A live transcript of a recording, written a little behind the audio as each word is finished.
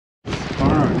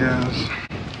Alright guys.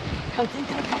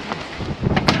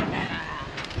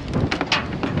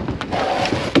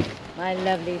 My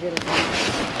lovely little thing.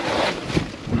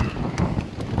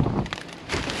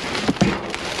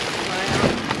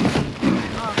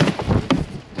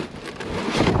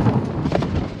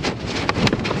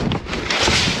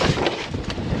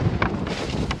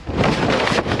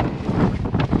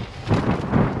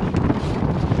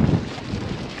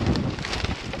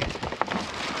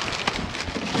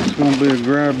 It's gonna be a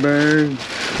grab bag.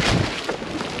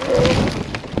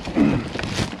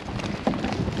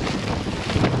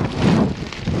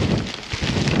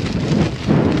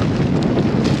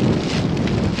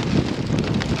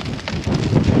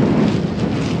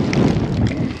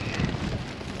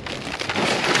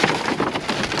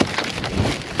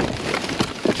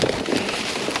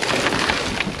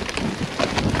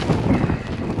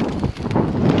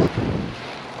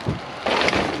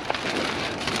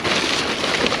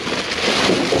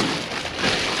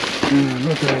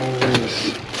 Look at all this.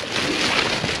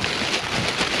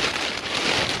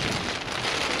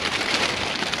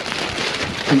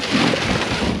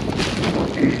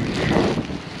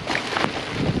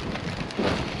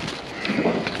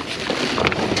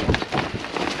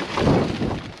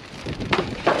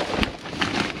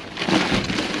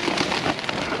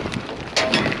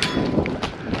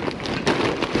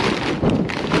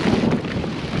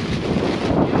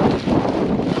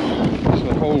 There's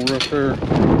a hole right there.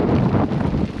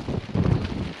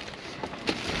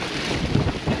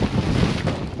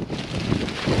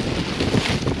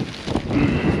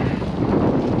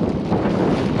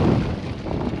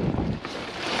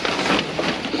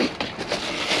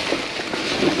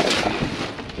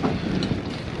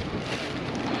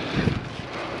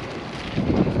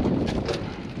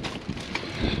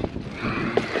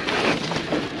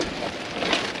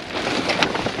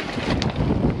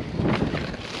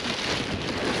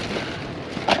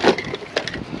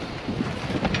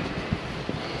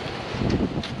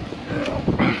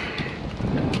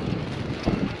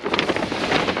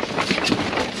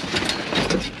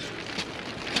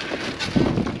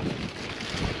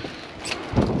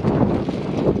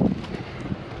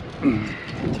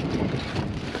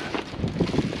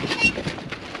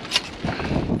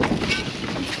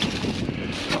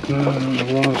 There's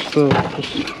a lot of stuff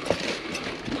just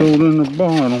filled in the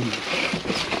bottom.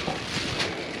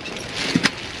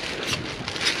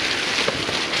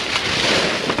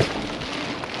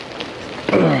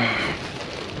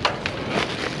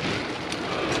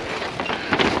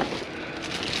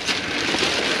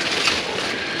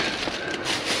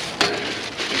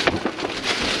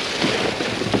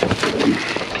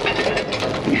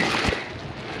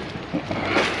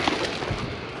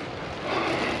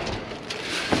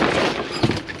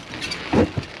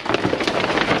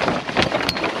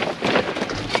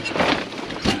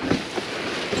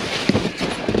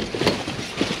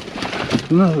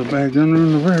 Another bag under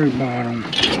in the very bottom.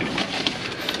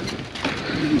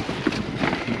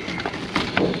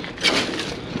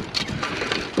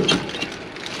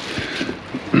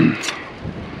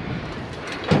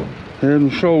 Head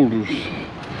and Shoulders,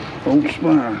 Old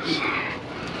Spice.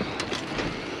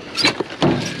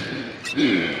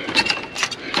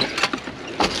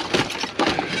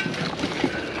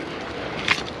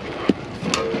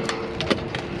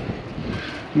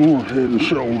 More Head and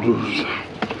Shoulders.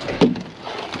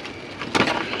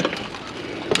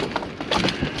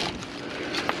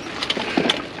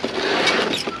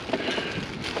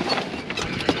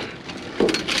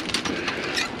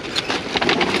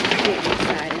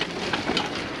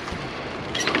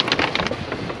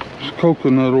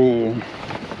 Coconut oil.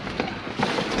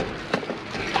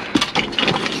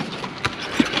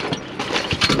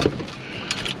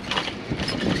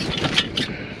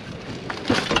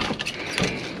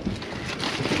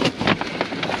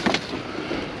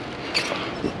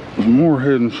 There's more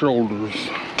Head and Shoulders.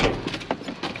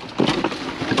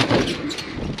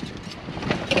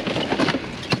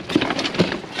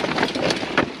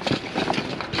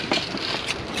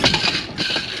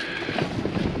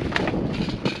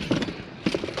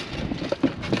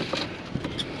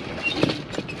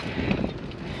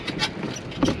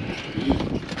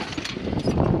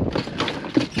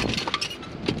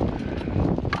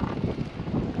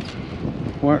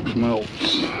 Wax melts.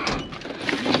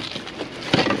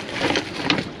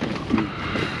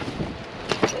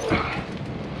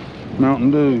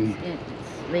 Mountain Dew.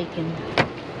 It's leaking.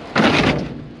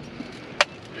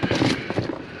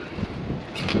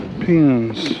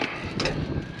 Pins.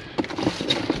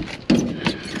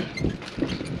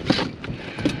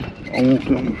 I want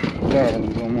them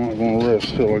batteries. I'm not going to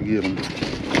rest till I get them.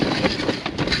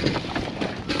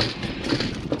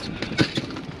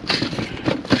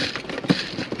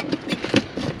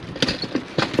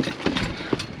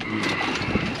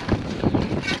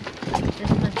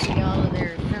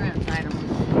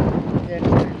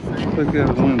 Take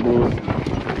that wind bullet.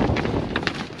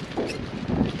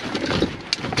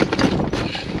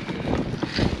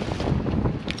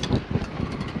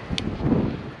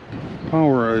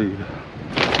 Powerade.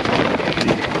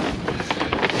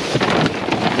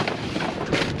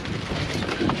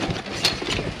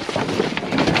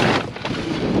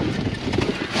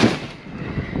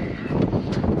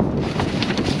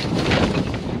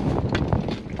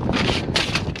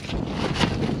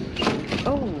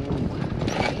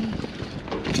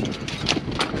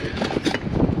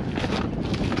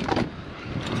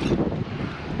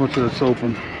 What's this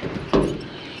open?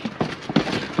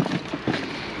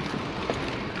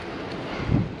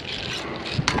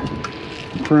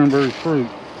 Cranberry fruit.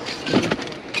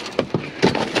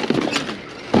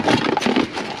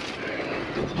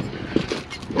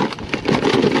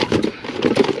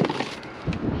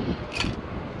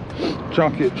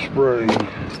 Chocolate spray.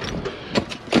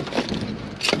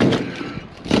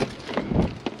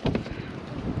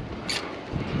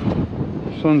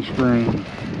 Sunscreen.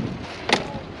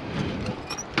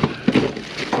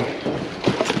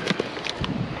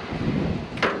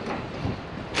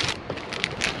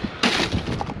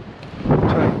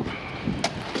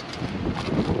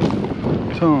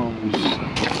 Tums.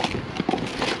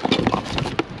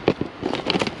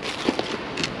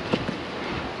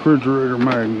 Refrigerator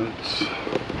magnets.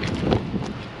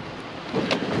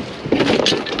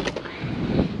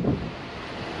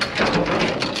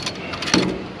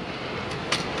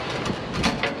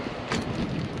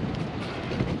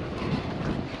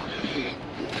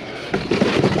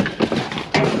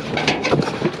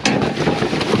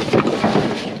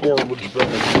 Garbage bag.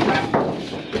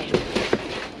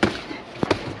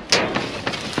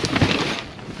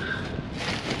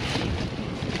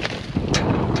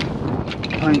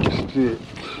 Paint stick.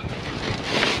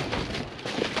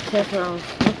 That's what I was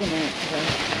looking at today.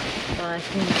 So I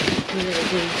seen two little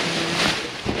dudes in there.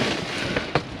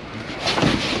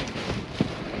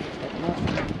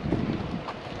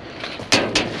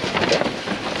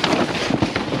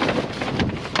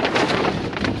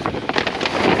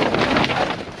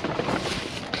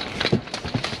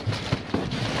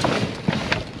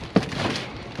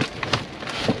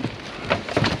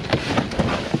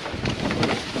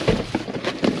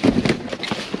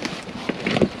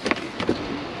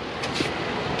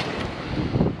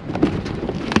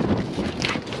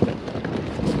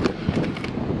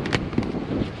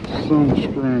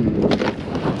 Sunscreen.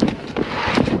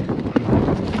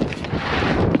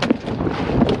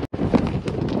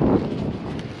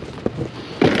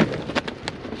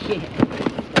 Yeah.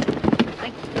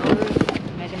 Thank you, Lord.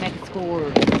 Had to make a score.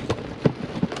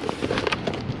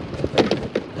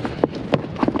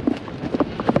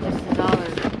 This is all the,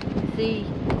 see,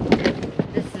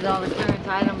 this is all the clearance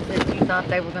items that you thought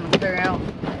they were going to clear out.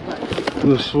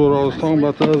 This is what I was talking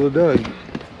about the other day.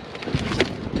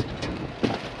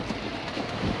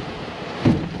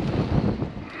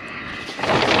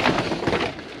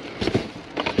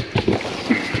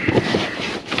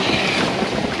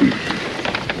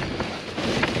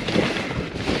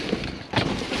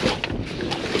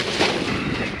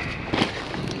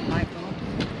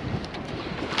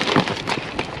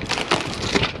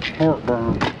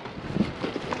 Heartburn.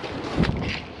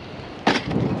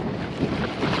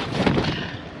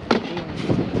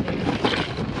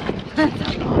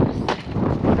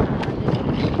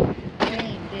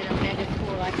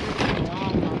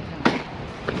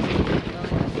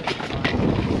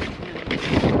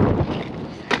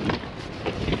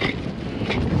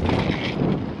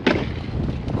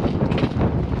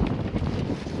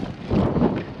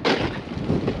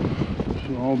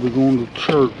 So I'll be going to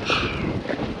church.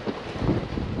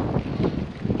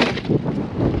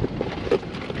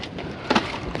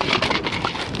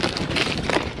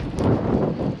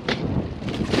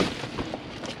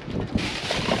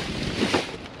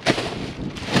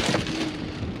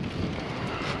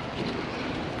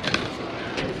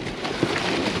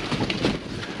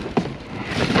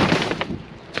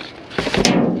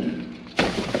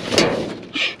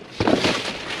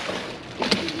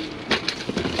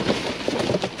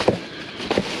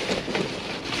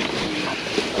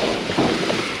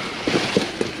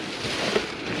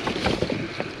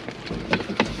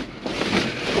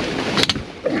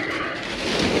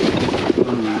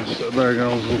 That bag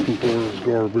I was looking for is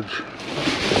garbage.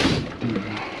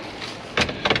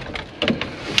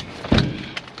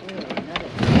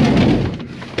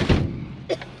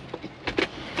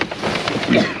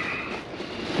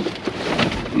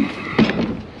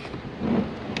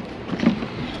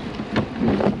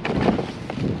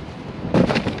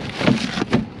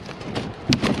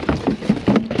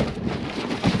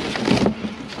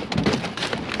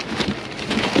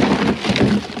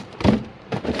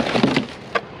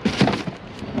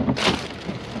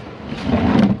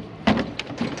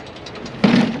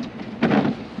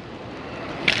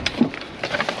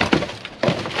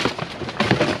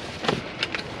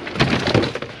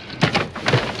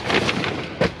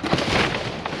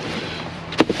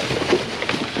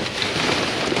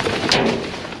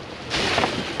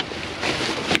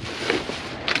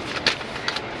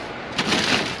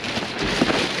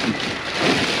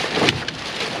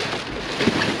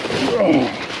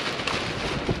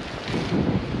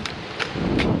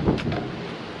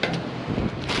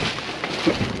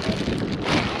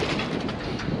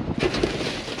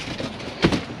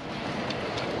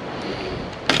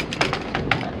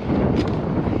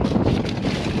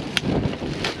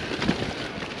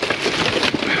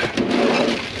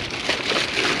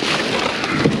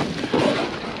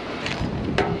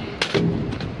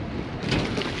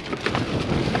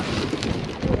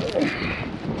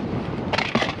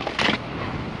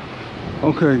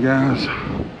 Okay, guys.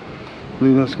 I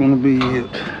believe that's gonna be it.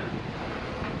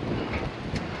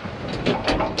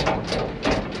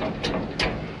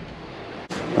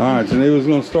 Alright, today was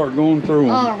gonna start going through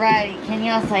them. Alrighty, can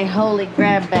y'all say holy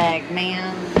grab bag,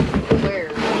 man?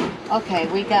 Where? Okay,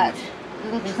 we got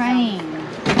little train.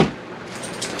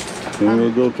 And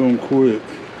we'll go through them quick.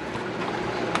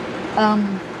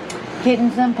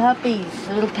 Kittens and puppies,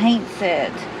 a little paint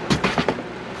set.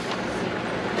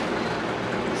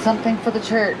 Something for the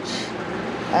church.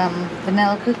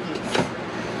 Vanilla cookies.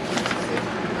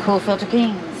 Cool Filter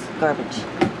Kings, garbage.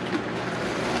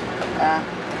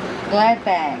 Glad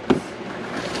bags.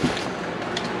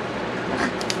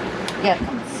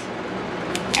 Yuckums.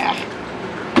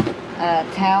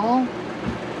 Towel.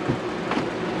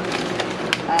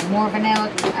 More vanilla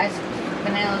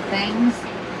things.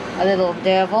 A little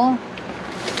devil.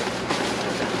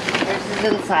 There's his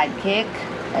little sidekick.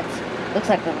 That looks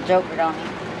like a little Joker, don't he?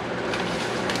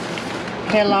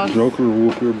 Kellogg's. Joker will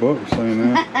whoop your butt for saying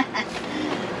that.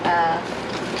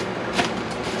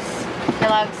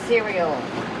 Kellogg's cereal.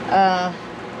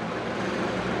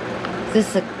 Is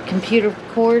this a computer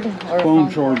cord or a Phone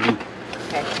charger?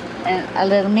 Okay. And a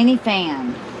little mini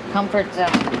fan. Comfort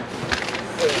zone.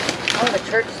 Let's see. Oh, the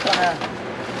church is gonna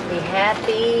be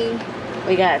happy.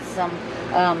 We got some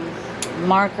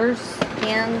markers,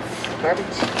 pens,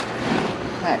 garbage.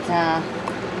 Got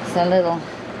some little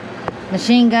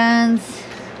machine guns.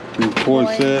 Your toy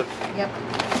set. Yep.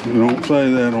 You don't say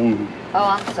that on. Oh,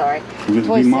 I'm sorry. You get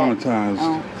Toy demonetized. set.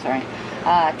 Oh, sorry.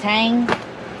 Tang.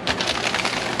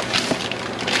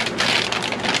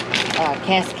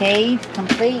 Cascade,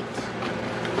 complete.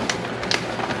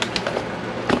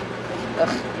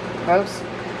 Ugh, gross.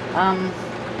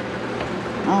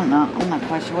 Oh no, I'm not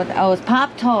quite sure what. Oh, it's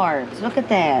Pop-Tarts. Look at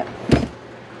that.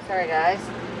 Sorry, guys.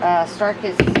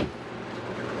 Starkist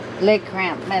leg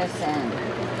cramp medicine.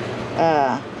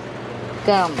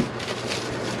 Gum.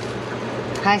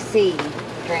 High C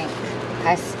drink.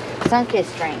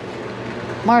 Sunkist drink.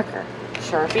 Marker.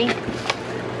 Sharpie.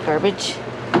 Garbage.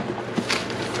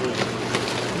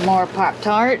 More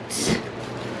Pop-Tarts.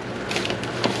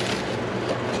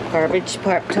 Garbage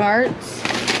Pop-Tarts.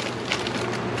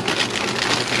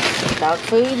 Dog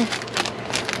food.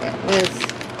 It was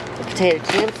potato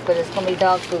chips, but it's going to be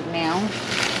dog food now.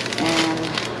 And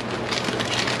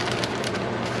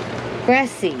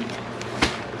grass seed.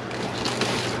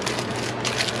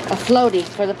 A floaty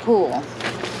for the pool.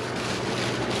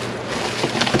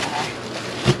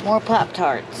 More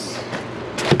Pop-Tarts.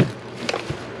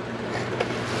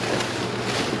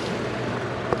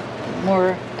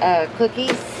 More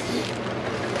cookies.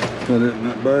 Is that it in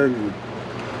that bag?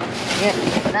 Yep.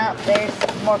 No, there's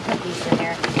more cookies in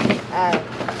there.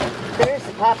 There's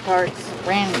the Pop-Tarts.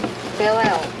 Fell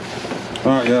out.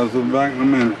 Alright, guys, we'll be back in a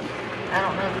minute. I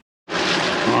don't know.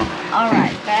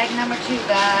 Alright, bag number 2,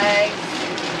 guys.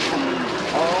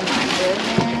 Oh my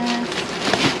goodness.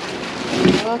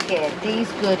 Look at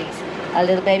these goodies. A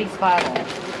little baby's bottle.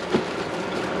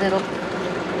 Little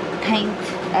paint,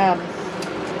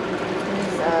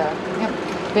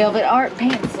 velvet art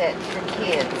paint set for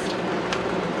kids.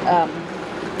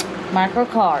 Micro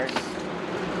cars.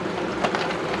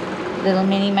 Little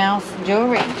Minnie Mouse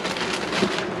jewelry.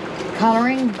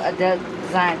 Coloring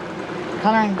design.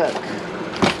 Coloring book.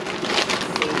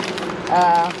 Let's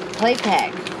see. Play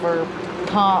pack for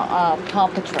Paw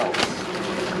Patrol.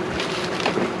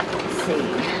 Let's see.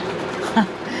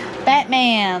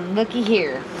 Batman. Looky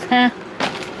here. Try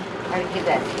to give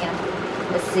that to him.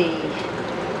 Let's see.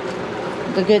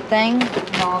 The Good Thing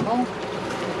novel.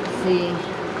 Let's see.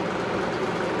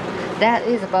 That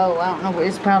is a bow. I don't know where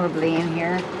it's probably in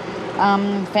here.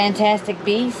 Fantastic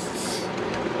Beasts.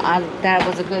 That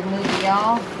was a good movie,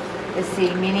 y'all. Let's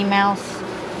see. Minnie Mouse.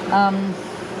 What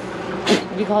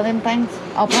do you call them things?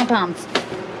 Oh, pom-poms.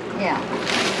 Yeah.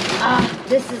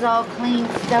 This is all clean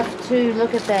stuff too.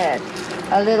 Look at that.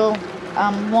 A little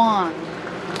wand.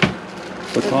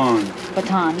 Baton.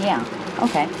 Baton, yeah.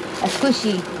 Okay. A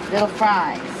squishy little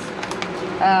fries.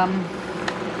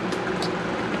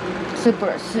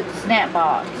 Super snap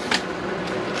box.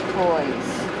 Toys.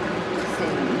 Let's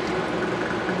see.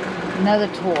 Another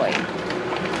toy.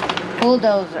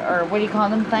 Bulldozer, or what do you call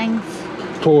them things?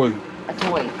 Toy. A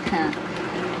toy.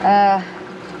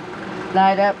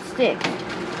 Light up stick.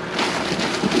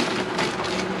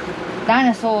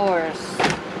 Dinosaurs.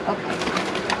 Okay.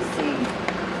 Let's see.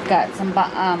 Got some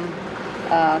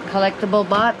collectible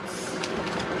bots.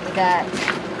 Got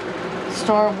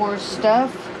Star Wars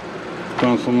stuff.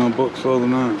 Found some of my books the other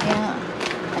night. Yeah.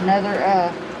 Another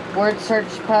word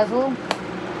search puzzle.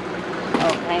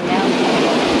 Okay, now.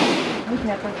 Hey,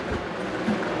 Pepper.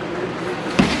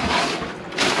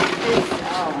 This,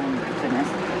 oh my goodness.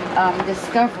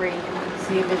 Discovery.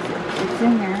 See if it's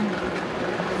in there.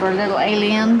 For a little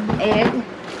alien egg.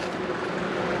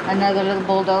 Another little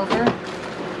bulldozer.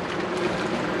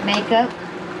 Makeup.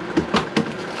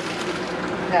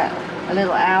 Got a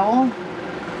little owl.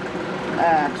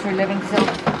 True living silk.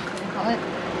 Call it.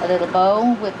 A little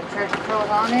bow with the treasure trove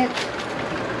on it.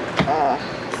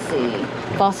 Let's see.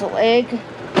 Fossil egg.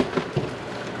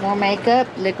 More makeup.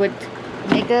 Liquid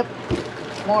makeup.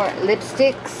 More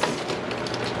lipsticks.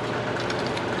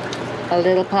 A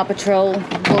little Paw Patrol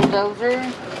bulldozer.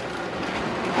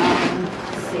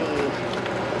 Let's see.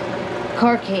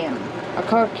 Car cam. A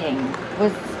car cam.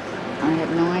 With, I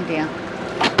have no idea.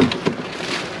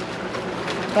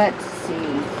 Let's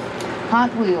see. Hot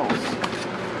Wheels.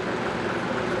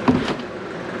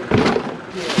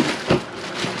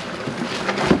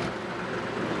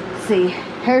 Let's see.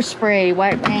 Hairspray.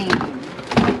 White Rain.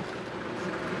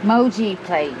 Emoji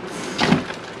plates.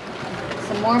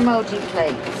 Some more emoji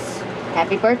plates.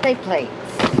 Happy birthday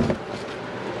plates.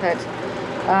 But,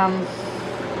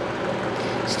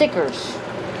 stickers.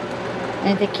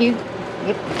 Ain't they cute?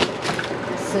 Yep.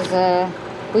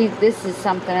 This is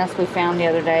something else we found the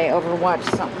other day. Overwatch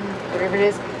something, whatever it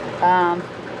is.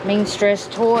 Mean Stress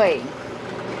toy.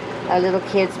 A little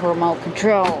kid's remote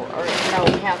control, or no,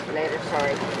 calculator.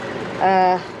 Sorry.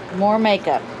 More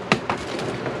makeup.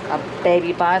 A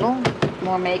baby bottle.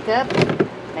 More makeup.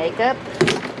 Makeup.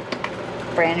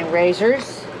 Brand new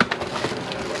razors.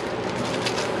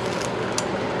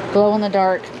 Glow in the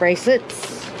dark bracelets.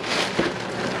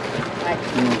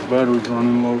 Battery's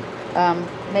running low.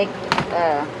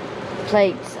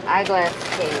 Plates, eyeglass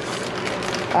case,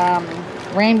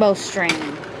 rainbow string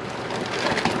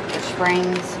for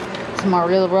springs, some more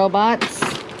little robots,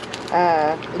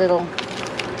 little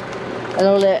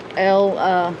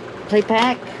play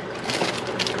pack,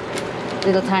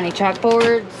 little tiny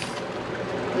chalkboards,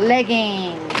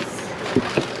 leggings,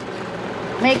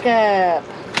 makeup,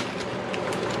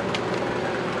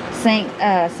 St.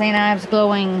 Ives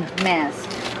glowing mask.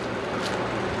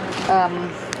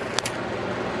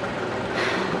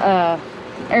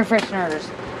 Air fresheners,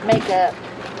 makeup,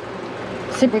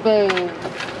 super glue,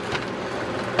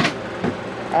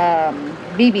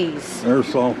 BBs.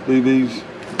 Airsoft BBs.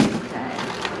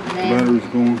 Okay. Battery's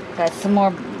going. Got some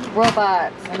more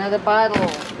robots, another bottle,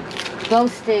 glow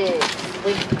sticks.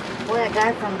 Boy, that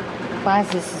guy from buys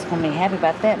this is gonna be happy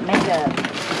about that. Makeup.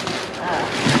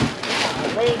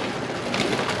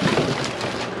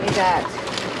 We got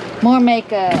more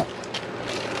makeup.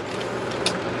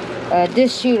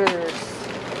 Dish shooters,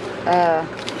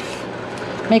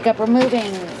 makeup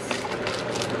removings,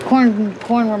 corn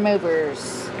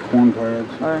removers, Corn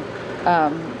pads, or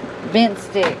vent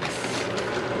sticks.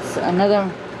 So another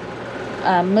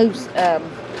moves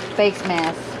face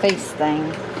mask, face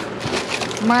thing,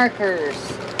 markers,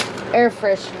 air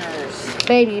fresheners,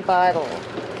 baby bottle,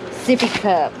 sippy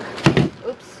cup.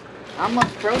 Oops, I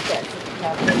almost broke that sippy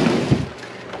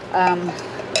cup.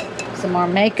 Some more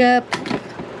makeup.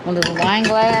 A little wine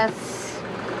glass,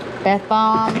 bath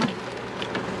bomb,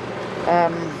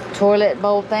 toilet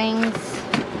bowl things,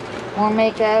 more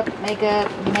makeup, makeup,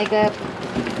 makeup,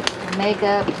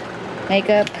 makeup,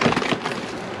 makeup,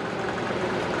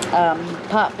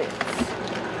 pop bits,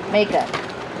 makeup,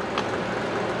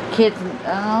 kids,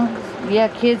 yeah,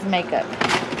 kids makeup,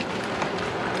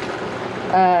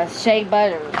 shea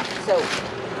butter, soap,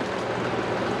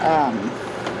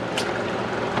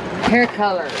 hair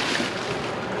color,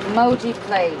 emoji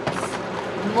plates,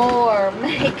 more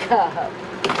makeup.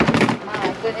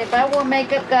 My goodness, if I wore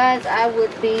makeup, guys, I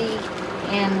would be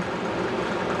in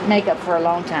makeup for a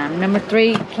long time. Number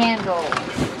 3, candles,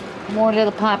 more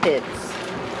little poppets,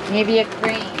 Nivea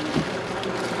cream,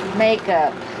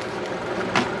 makeup,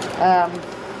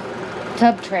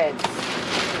 tub treads.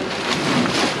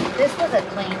 This was a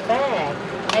clean bag.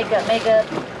 Makeup, makeup,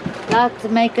 lots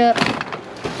of makeup,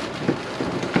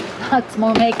 lots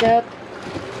more makeup.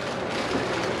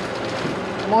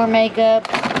 More makeup,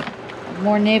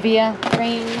 more Nivea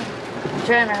cream. I'm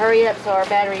trying to hurry up so our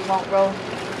battery won't roll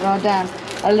down.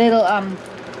 A little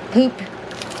poop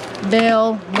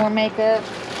bell, more makeup.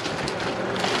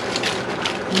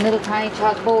 Little tiny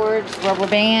chalkboards, rubber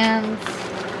bands,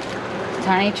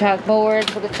 tiny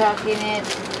chalkboards with a chalk in it.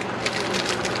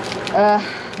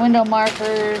 Window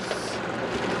markers,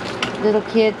 little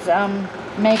kids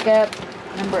makeup.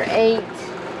 Number 8,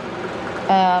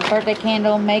 birthday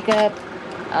candle makeup.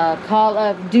 Call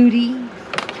of Duty.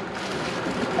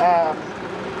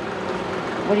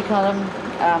 What do you call them?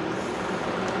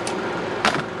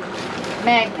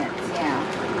 Magnets, yeah.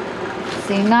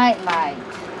 See, night light.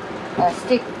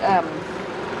 stick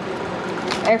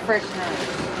air fresheners.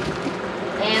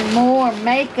 And more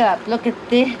makeup. Look at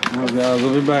this. Oh guys,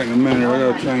 I'll be back in a minute.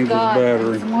 I gotta change this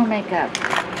battery. Some more makeup.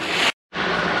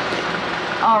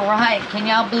 Alright, can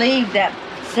y'all believe that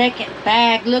second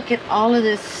bag? Look at all of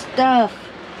this stuff.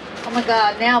 Oh my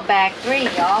god, now bag 3,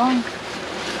 y'all.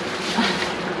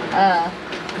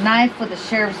 Knife with a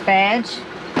sheriff's badge.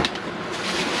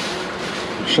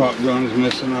 Shotgun's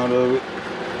missing out of it.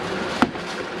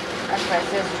 That's why it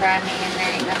says try me and there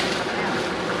ain't nothing coming out.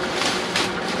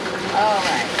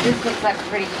 Alright, this looks like a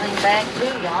pretty clean bag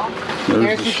too, y'all.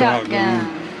 There's the shotgun.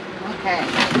 Okay.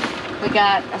 We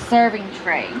got a serving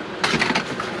tray.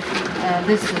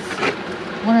 This is,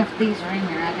 one of these are in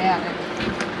here, I doubt it.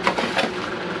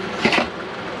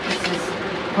 This is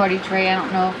party tray, I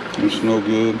don't know. It's no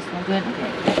good. It's no good,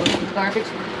 okay. This is garbage.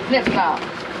 Flip flop.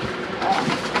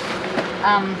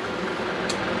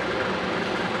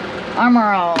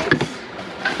 Armor Alls.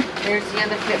 There's the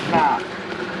other flip flop.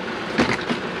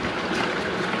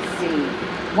 Let's see.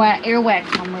 Earwax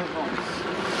removals.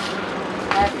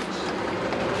 Garbage.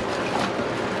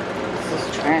 This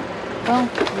is trash. Oh,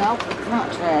 nope, not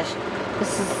trash.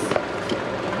 This is,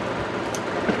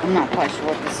 I'm not quite sure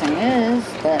what this thing is,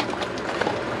 but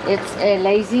it's a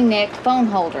lazy neck phone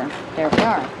holder. There we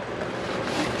are.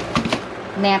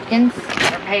 Napkins,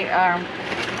 what do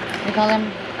you call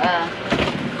them?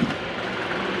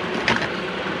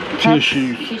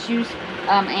 Tissues. Tissues.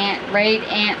 And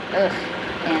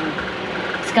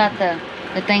it's got the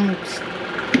thing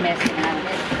messing out of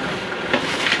it.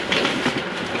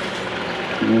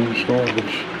 It's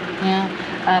garbage. Yeah.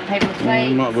 Paper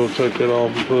plates. I'm not going to take that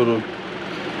off and put a...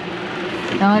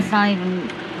 No, it's not even,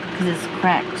 because it's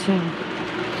cracked too.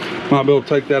 Might be able to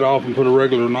take that off and put a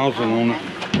regular nozzle on it.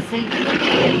 See,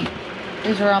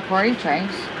 these are all party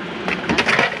trays.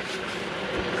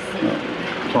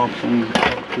 Top one,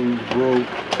 top two broke.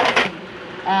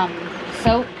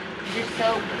 Soap. This is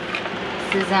soap.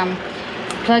 This is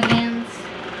plug-ins.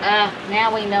 Now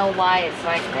we know why it's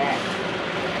like that.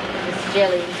 This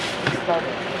jelly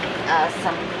exploded.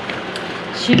 Some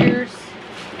shears.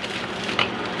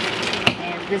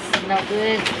 And this is no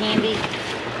good. Candy.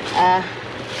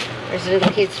 There's a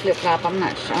little kid's flip-flop. I'm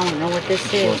not sure. I don't know what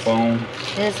this is. Phone.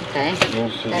 This, okay. That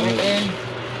right there.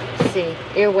 Let's see.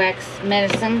 Earwax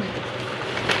medicine.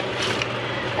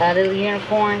 A little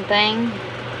unicorn thing.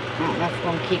 I don't know if we're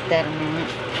going to keep that a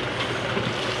minute.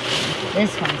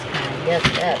 This one's kind of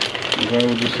yucked up. Okay,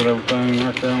 we'll just set everything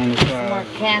right there on the Some side. more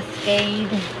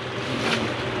Cascade.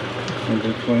 It'll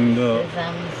be cleaned up. This,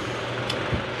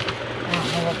 I don't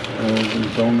know what. It'll be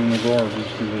thrown in the garbage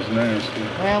because it's nasty.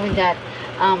 Well, we got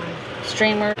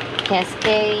Streamer,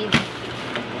 Cascade,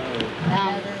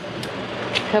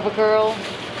 CoverGirl.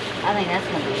 I think that's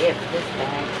going to be it for this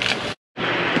bag.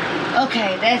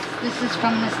 Okay, this is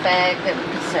from this bag that we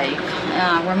could save.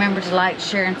 Remember to like,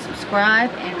 share, and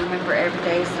subscribe. And remember, every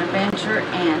day is an adventure.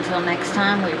 And until next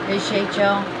time, we appreciate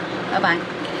y'all. Bye-bye.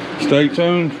 Stay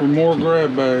tuned for more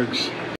grab bags.